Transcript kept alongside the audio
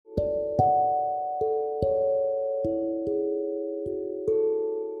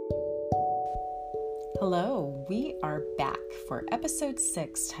Hello, we are back for episode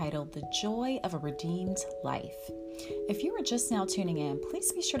 6 titled The Joy of a Redeemed Life. If you are just now tuning in,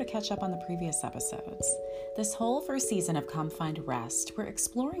 please be sure to catch up on the previous episodes. This whole first season of Come Find Rest, we're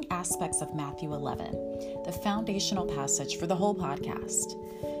exploring aspects of Matthew 11, the foundational passage for the whole podcast.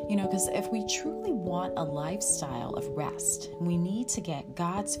 Because if we truly want a lifestyle of rest, we need to get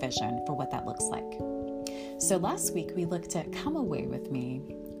God's vision for what that looks like. So last week we looked at Come Away With Me,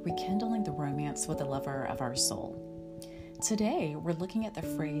 rekindling the romance with the lover of our soul. Today, we're looking at the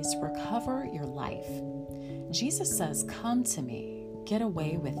phrase, recover your life. Jesus says, come to me, get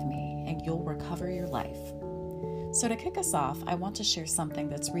away with me, and you'll recover your life. So to kick us off, I want to share something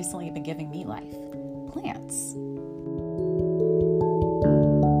that's recently been giving me life: plants.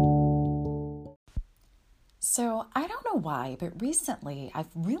 So I don't know why, but recently I've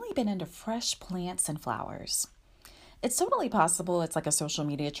really been into fresh plants and flowers. It's totally possible it's like a social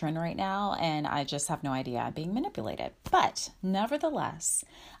media trend right now, and I just have no idea I'm being manipulated. But nevertheless,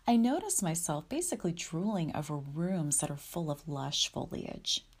 I notice myself basically drooling over rooms that are full of lush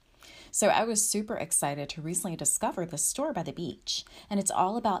foliage. So I was super excited to recently discover this store by the beach, and it's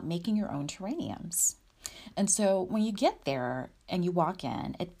all about making your own terrariums. And so when you get there and you walk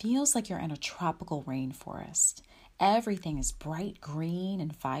in, it feels like you're in a tropical rainforest. Everything is bright green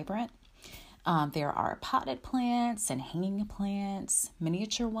and vibrant. There are potted plants and hanging plants,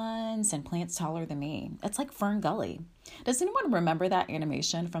 miniature ones, and plants taller than me. It's like Fern Gully. Does anyone remember that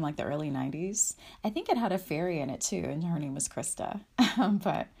animation from like the early 90s? I think it had a fairy in it too, and her name was Krista.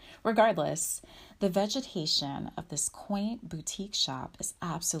 But regardless, the vegetation of this quaint boutique shop is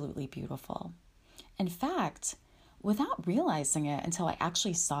absolutely beautiful. In fact, without realizing it until I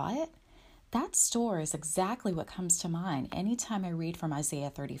actually saw it, that store is exactly what comes to mind anytime I read from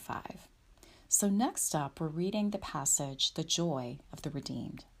Isaiah 35. So next up, we're reading the passage, The Joy of the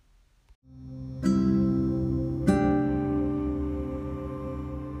Redeemed.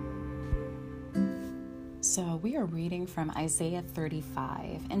 So we are reading from Isaiah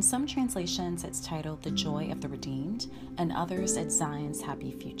 35. In some translations, it's titled The Joy of the Redeemed, and others, it's Zion's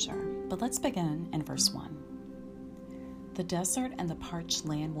Happy Future. But let's begin in verse 1. The desert and the parched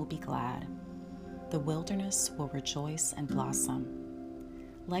land will be glad. The wilderness will rejoice and blossom.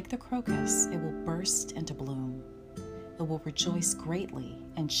 Like the crocus, it will burst into bloom. It will rejoice greatly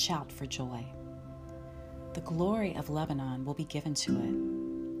and shout for joy. The glory of Lebanon will be given to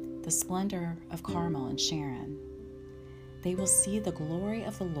it, the splendor of Carmel and Sharon. They will see the glory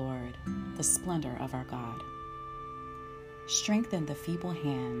of the Lord, the splendor of our God. Strengthen the feeble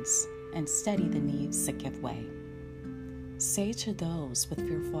hands and steady the knees that give way. Say to those with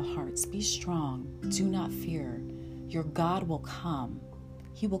fearful hearts, be strong, do not fear. Your God will come.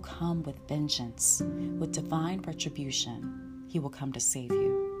 He will come with vengeance, with divine retribution. He will come to save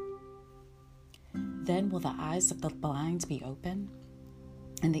you. Then will the eyes of the blind be open,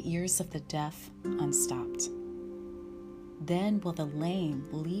 and the ears of the deaf unstopped. Then will the lame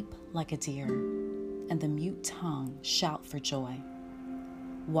leap like a deer, and the mute tongue shout for joy.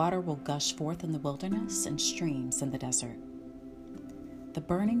 Water will gush forth in the wilderness and streams in the desert. The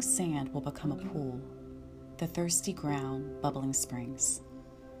burning sand will become a pool, the thirsty ground bubbling springs.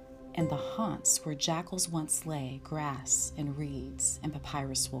 And the haunts where jackals once lay, grass and reeds and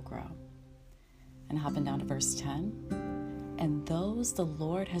papyrus will grow. And hopping down to verse 10, and those the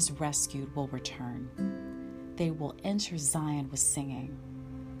Lord has rescued will return. They will enter Zion with singing.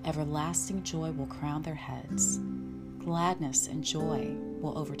 Everlasting joy will crown their heads. Gladness and joy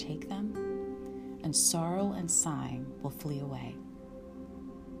will overtake them, and sorrow and sighing will flee away.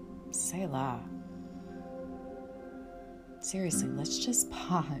 Selah. Seriously, let's just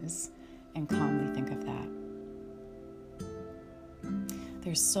pause and calmly think of that.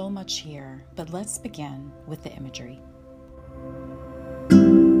 There's so much here, but let's begin with the imagery.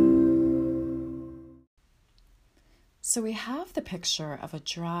 So we have the picture of a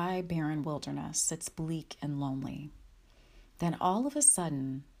dry, barren wilderness. It's bleak and lonely. Then all of a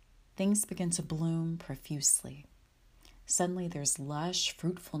sudden, things begin to bloom profusely. Suddenly there's lush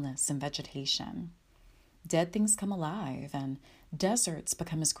fruitfulness and vegetation. Dead things come alive, and deserts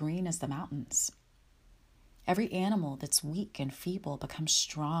become as green as the mountains. Every animal that's weak and feeble becomes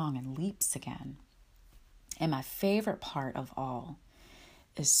strong and leaps again. And my favorite part of all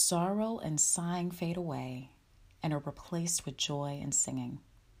is sorrow and sighing fade away and are replaced with joy and singing.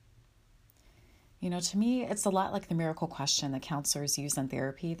 To me, it's a lot like the miracle question that counselors use in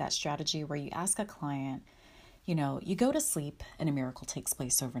therapy, that strategy where you ask a client, you go to sleep and a miracle takes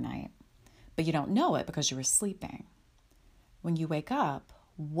place overnight. But you don't know it because you were sleeping. When you wake up,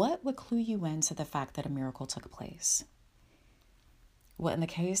 what would clue you into the fact that a miracle took place? Well, in the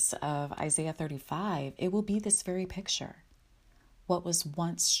case of Isaiah 35, it will be this very picture. What was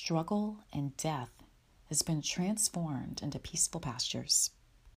once struggle and death has been transformed into peaceful pastures.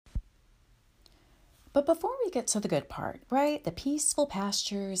 But before we get to the good part, right, the peaceful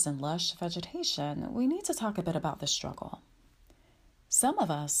pastures and lush vegetation, we need to talk a bit about the struggle. Some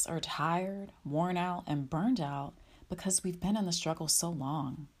of us are tired, worn out, and burned out because we've been in the struggle so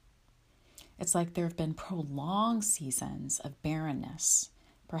long. It's like there have been prolonged seasons of barrenness,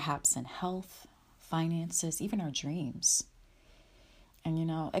 perhaps in health, finances, even our dreams.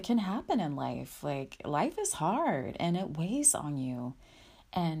 And it can happen in life. Like, life is hard and it weighs on you.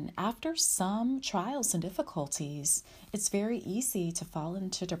 And after some trials and difficulties, it's very easy to fall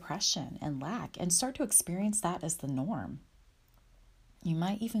into depression and lack and start to experience that as the norm. You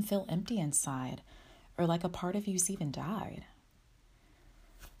might even feel empty inside, or like a part of you's even died.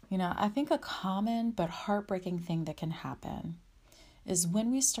 I think a common but heartbreaking thing that can happen is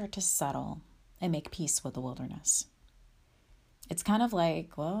when we start to settle and make peace with the wilderness. It's kind of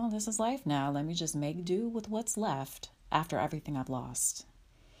like, well, this is life now. Let me just make do with what's left after everything I've lost.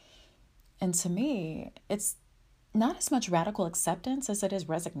 And to me, it's not as much radical acceptance as it is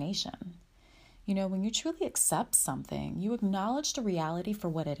resignation. When you truly accept something, you acknowledge the reality for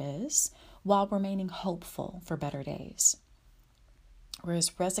what it is while remaining hopeful for better days.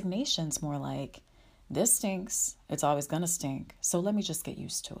 Whereas resignation's more like, this stinks, it's always going to stink, so let me just get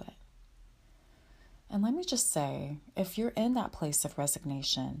used to it. And let me just say, if you're in that place of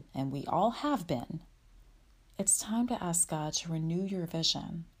resignation, and we all have been, it's time to ask God to renew your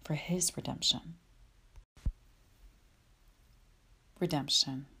vision for His redemption.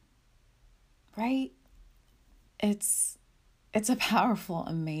 Redemption, right? It's a powerful,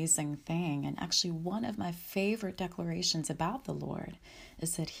 amazing thing. And actually, one of my favorite declarations about the Lord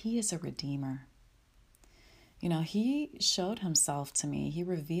is that He is a redeemer. He showed Himself to me. He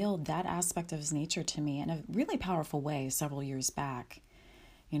revealed that aspect of His nature to me in a really powerful way several years back.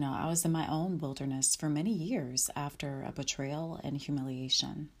 I was in my own wilderness for many years after a betrayal and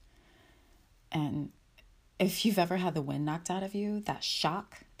humiliation. And if you've ever had the wind knocked out of you, that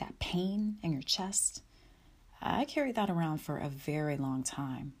shock, that pain in your chest, I carried that around for a very long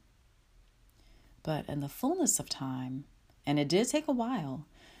time. But in the fullness of time, and it did take a while,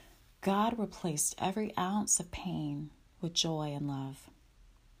 God replaced every ounce of pain with joy and love.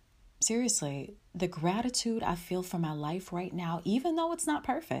 Seriously, the gratitude I feel for my life right now, even though it's not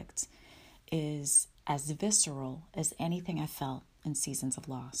perfect, is as visceral as anything I felt in seasons of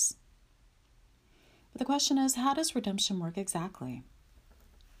loss. But the question is, how does redemption work exactly?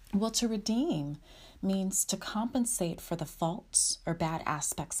 Well, to redeem means to compensate for the faults or bad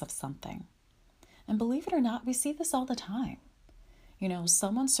aspects of something. And believe it or not, we see this all the time.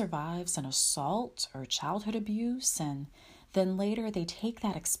 Someone survives an assault or childhood abuse, and then later they take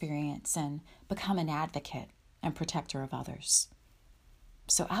that experience and become an advocate and protector of others.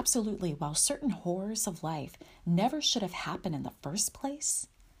 So absolutely, while certain horrors of life never should have happened in the first place,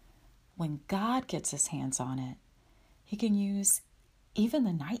 when God gets His hands on it, He can use even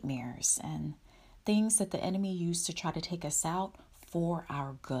the nightmares and things that the enemy used to try to take us out for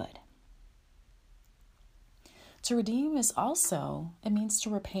our good. To redeem is also, it means to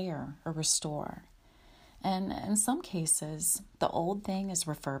repair or restore. And in some cases, the old thing is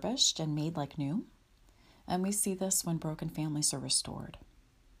refurbished and made like new. And we see this when broken families are restored.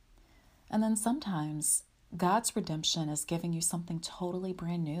 And then sometimes God's redemption is giving you something totally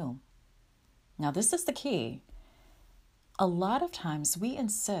brand new. Now, this is the key. A lot of times we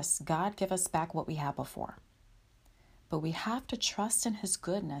insist God give us back what we had before. But we have to trust in His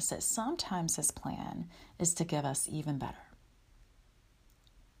goodness that sometimes His plan is to give us even better.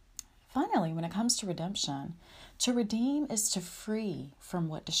 Finally, when it comes to redemption, to redeem is to free from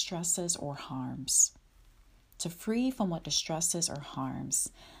what distresses or harms. To free from what distresses or harms.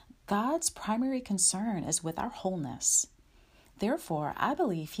 God's primary concern is with our wholeness. Therefore, I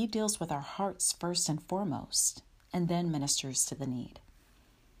believe He deals with our hearts first and foremost, and then ministers to the need.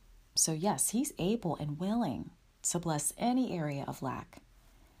 So yes, He's able and willing to bless any area of lack.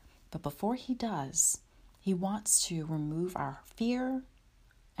 But before He does, He wants to remove our fear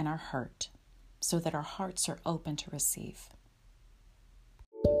and our hurt so that our hearts are open to receive.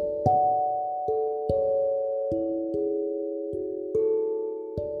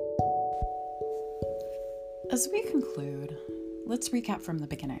 As we conclude, let's recap from the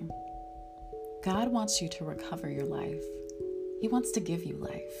beginning. God wants you to recover your life. He wants to give you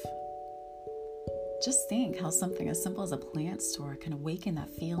life. Just think how something as simple as a plant store can awaken that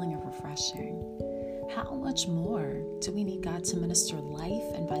feeling of refreshing. How much more do we need God to minister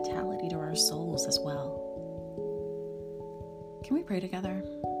life and vitality to our souls as well? Can we pray together?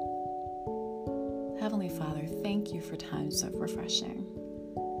 Heavenly Father, thank you for times of refreshing.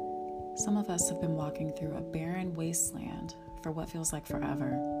 Some of us have been walking through a barren wasteland for what feels like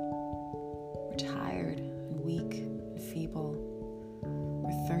forever. We're tired and weak and feeble.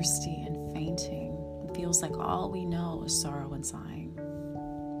 We're thirsty and fainting. It feels like all we know is sorrow and sighing.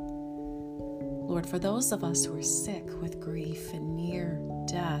 Lord, for those of us who are sick with grief and near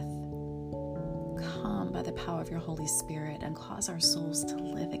death, come by the power of your Holy Spirit and cause our souls to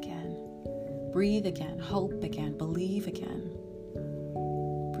live again, breathe again, hope again, believe again.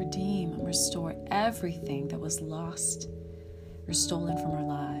 Redeem and restore everything that was lost or stolen from our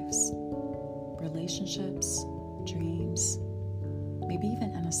lives. Relationships, dreams, maybe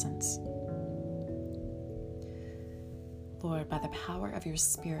even innocence. Lord, by the power of your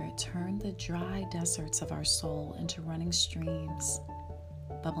Spirit, turn the dry deserts of our soul into running streams,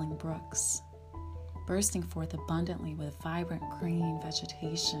 bubbling brooks, bursting forth abundantly with vibrant green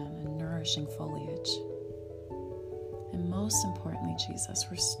vegetation and nourishing foliage. And most importantly, Jesus,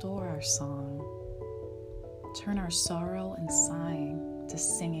 restore our song. Turn our sorrow and sighing to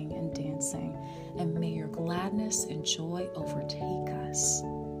singing and dancing, and may your gladness and joy overtake us.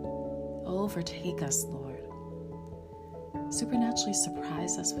 Overtake us, Lord. Supernaturally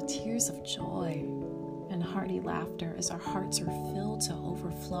surprise us with tears of joy and hearty laughter as our hearts are filled to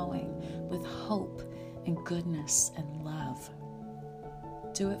overflowing with hope and goodness and love.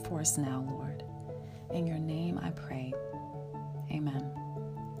 Do it for us now, Lord. In your name I pray. Amen.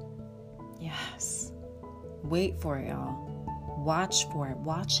 Yes. Wait for it, y'all. Watch for it.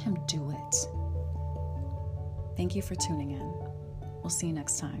 Watch him do it. Thank you for tuning in. We'll see you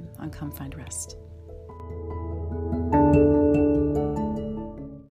next time on Come Find Rest.